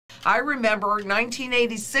I remember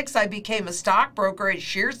 1986, I became a stockbroker at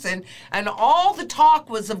Shearson, and all the talk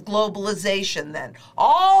was of globalization then.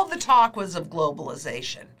 All the talk was of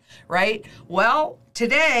globalization, right? Well,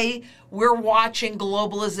 today, we're watching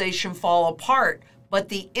globalization fall apart, but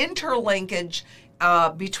the interlinkage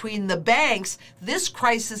between the banks, this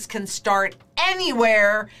crisis can start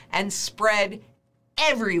anywhere and spread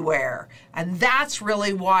everywhere. And that's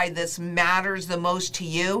really why this matters the most to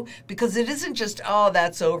you, because it isn't just, oh,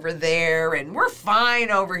 that's over there and we're fine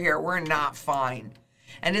over here. We're not fine.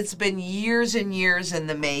 And it's been years and years in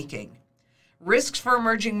the making. Risks for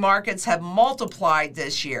emerging markets have multiplied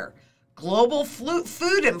this year. Global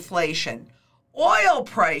food inflation, oil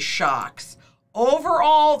price shocks.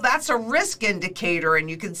 Overall, that's a risk indicator, and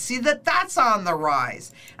you can see that that's on the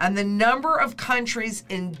rise. And the number of countries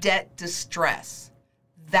in debt distress,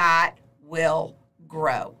 that will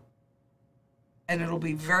grow. And it'll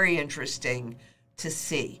be very interesting to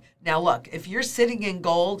see. Now, look, if you're sitting in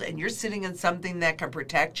gold and you're sitting in something that can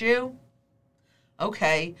protect you,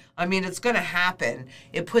 okay, I mean, it's going to happen.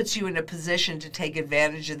 It puts you in a position to take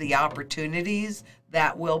advantage of the opportunities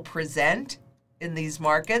that will present in these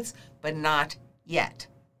markets, but not yet.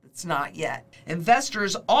 It's not yet.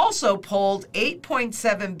 Investors also pulled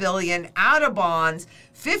 $8.7 billion out of bonds,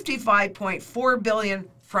 $55.4 billion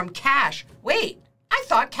from cash. Wait, I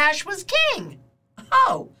thought cash was king.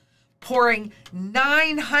 Oh, pouring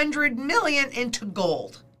 $900 million into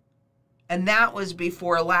gold. And that was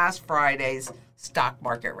before last Friday's stock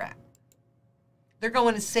market rally. They're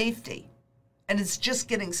going to safety, and it's just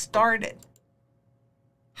getting started.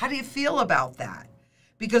 How do you feel about that?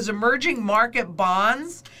 Because emerging market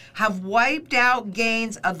bonds have wiped out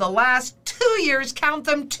gains of the last 2 years, count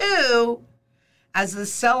them 2, as the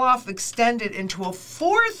sell-off extended into a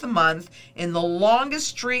 4th month in the longest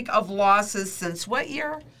streak of losses since what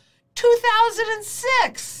year?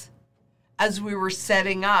 2006, as we were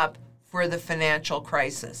setting up for the financial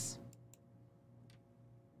crisis.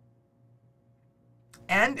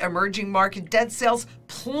 And emerging market debt sales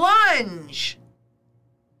plunge.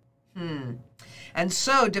 And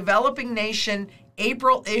so developing nation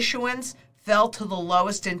April issuance fell to the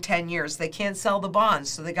lowest in 10 years. They can't sell the bonds,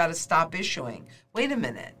 so they got to stop issuing. Wait a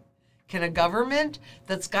minute. Can a government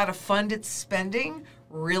that's got to fund its spending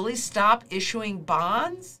really stop issuing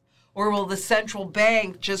bonds? Or will the central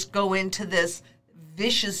bank just go into this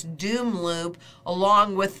vicious doom loop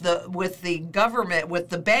along with the government, with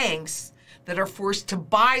the banks that are forced to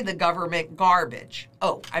buy the government garbage?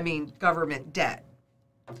 Oh, I mean government debt.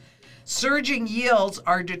 Surging yields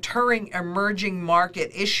are deterring emerging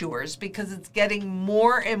market issuers because it's getting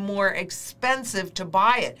more and more expensive to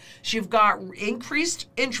buy it. So you've got increased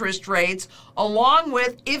interest rates along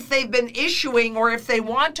with, if they've been issuing or if they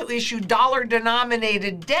want to issue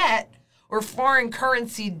dollar-denominated debt or foreign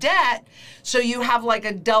currency debt, so you have like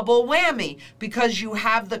a double whammy because you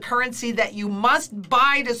have the currency that you must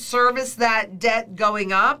buy to service that debt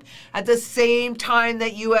going up at the same time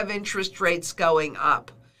that you have interest rates going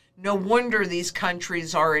up. No wonder these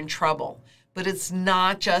countries are in trouble. But it's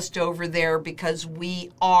not just over there because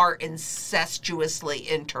we are incestuously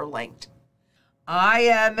interlinked.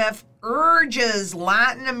 IMF urges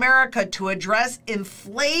Latin America to address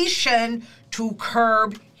inflation to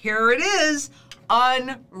curb, here it is,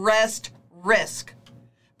 unrest risk.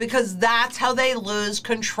 Because that's how they lose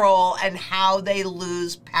control and how they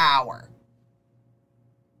lose power.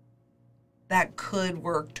 That could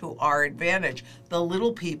work to our advantage. The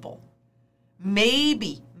little people.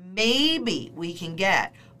 Maybe we can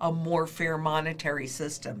get a more fair monetary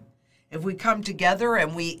system. If we come together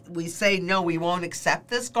and we say, no, we won't accept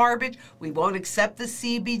this garbage, we won't accept the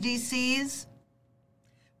CBDCs,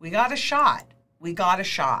 we got a shot. We got a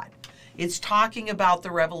shot. It's talking about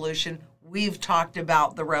the revolution. We've talked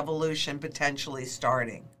about the revolution potentially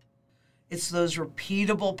starting. It's those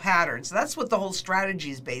repeatable patterns. That's what the whole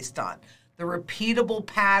strategy is based on. The repeatable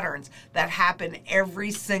patterns that happen every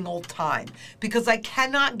single time. Because I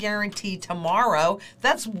cannot guarantee tomorrow.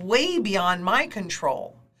 That's way beyond my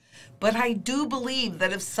control. But I do believe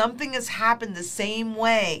that if something has happened the same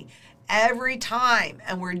way every time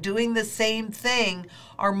and we're doing the same thing,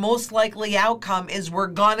 our most likely outcome is we're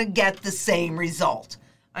gonna get the same result.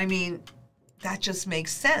 I mean, that just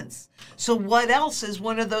makes sense. So what else is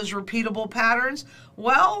one of those repeatable patterns?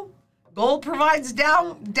 Well, gold provides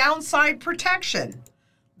downside protection.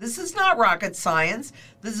 This is not rocket science.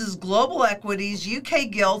 This is global equities,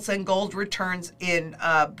 UK gilts, and gold returns in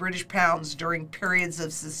British pounds during periods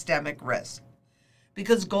of systemic risk.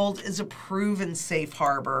 Because gold is a proven safe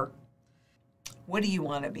harbor. What do you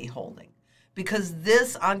want to be holding? because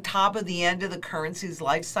this, on top of the end of the currency's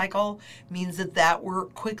life cycle, means that we're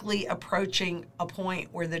quickly approaching a point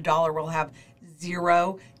where the dollar will have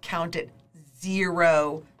zero, count it,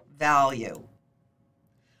 zero value.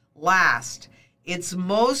 Last, its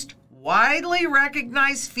most widely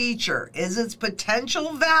recognized feature is its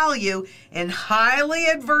potential value in highly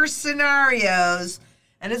adverse scenarios,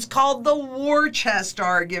 and it's called the war chest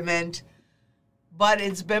argument, but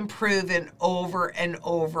it's been proven over and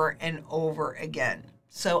over and over again.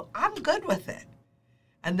 So I'm good with it.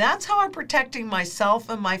 And that's how I'm protecting myself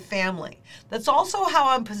and my family. That's also how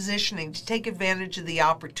I'm positioning to take advantage of the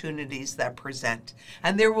opportunities that present.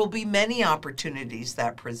 And there will be many opportunities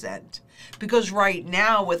that present. Because right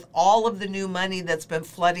now, with all of the new money that's been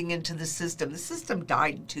flooding into the system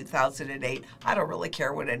died in 2008. I don't really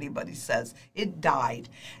care what anybody says. It died.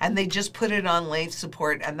 And they just put it on life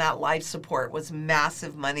support, and that life support was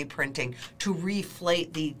massive money printing to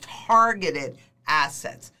reflate the targeted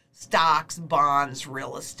assets. Stocks, bonds,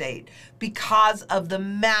 real estate, because of the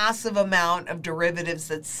massive amount of derivatives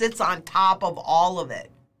that sits on top of all of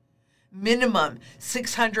it. Minimum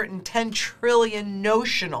 610 trillion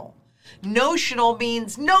notional. Notional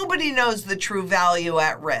means nobody knows the true value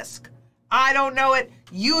at risk. I don't know it,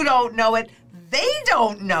 you don't know it, they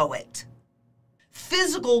don't know it.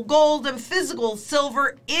 Physical gold and physical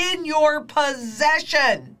silver in your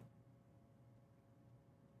possession.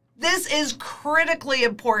 This is critically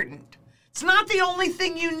important. It's not the only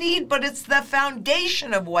thing you need, but it's the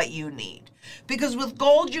foundation of what you need. Because with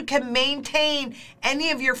gold, you can maintain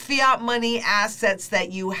any of your fiat money assets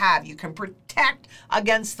that you have. You can protect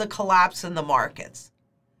against the collapse in the markets.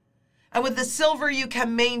 And with the silver, you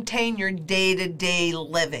can maintain your day-to-day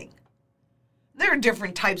living. There are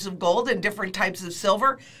different types of gold and different types of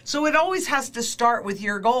silver, so it always has to start with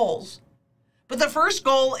your goals. But the first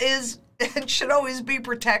goal is, it should always be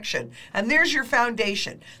protection. And there's your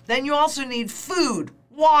foundation. Then you also need food,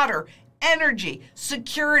 water, energy,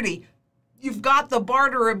 security. You've got the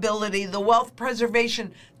barter ability, the wealth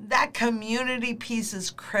preservation. That community piece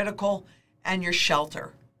is critical, and your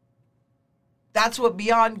shelter. That's what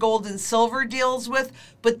Beyond Gold and Silver deals with.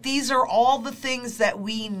 But these are all the things that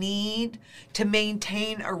we need to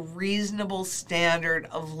maintain a reasonable standard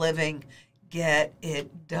of living. Get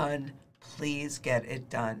it done. Please get it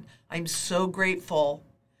done. I'm so grateful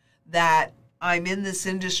that I'm in this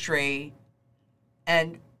industry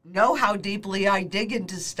and know how deeply I dig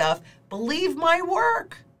into stuff. Believe my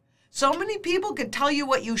work. So many people could tell you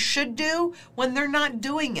what you should do when they're not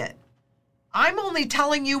doing it. I'm only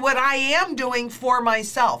telling you what I am doing for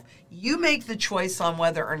myself. You make the choice on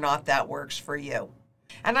whether or not that works for you.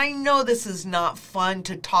 And I know this is not fun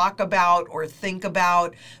to talk about or think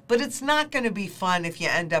about, but it's not going to be fun if you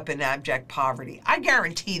end up in abject poverty. I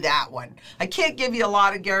guarantee that one. I can't give you a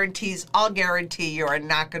lot of guarantees. I'll guarantee you are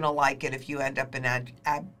not going to like it if you end up in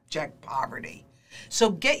abject poverty. So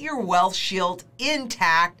get your wealth shield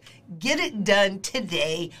intact. Get it done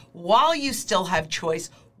today while you still have choice,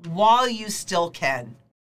 while you still can.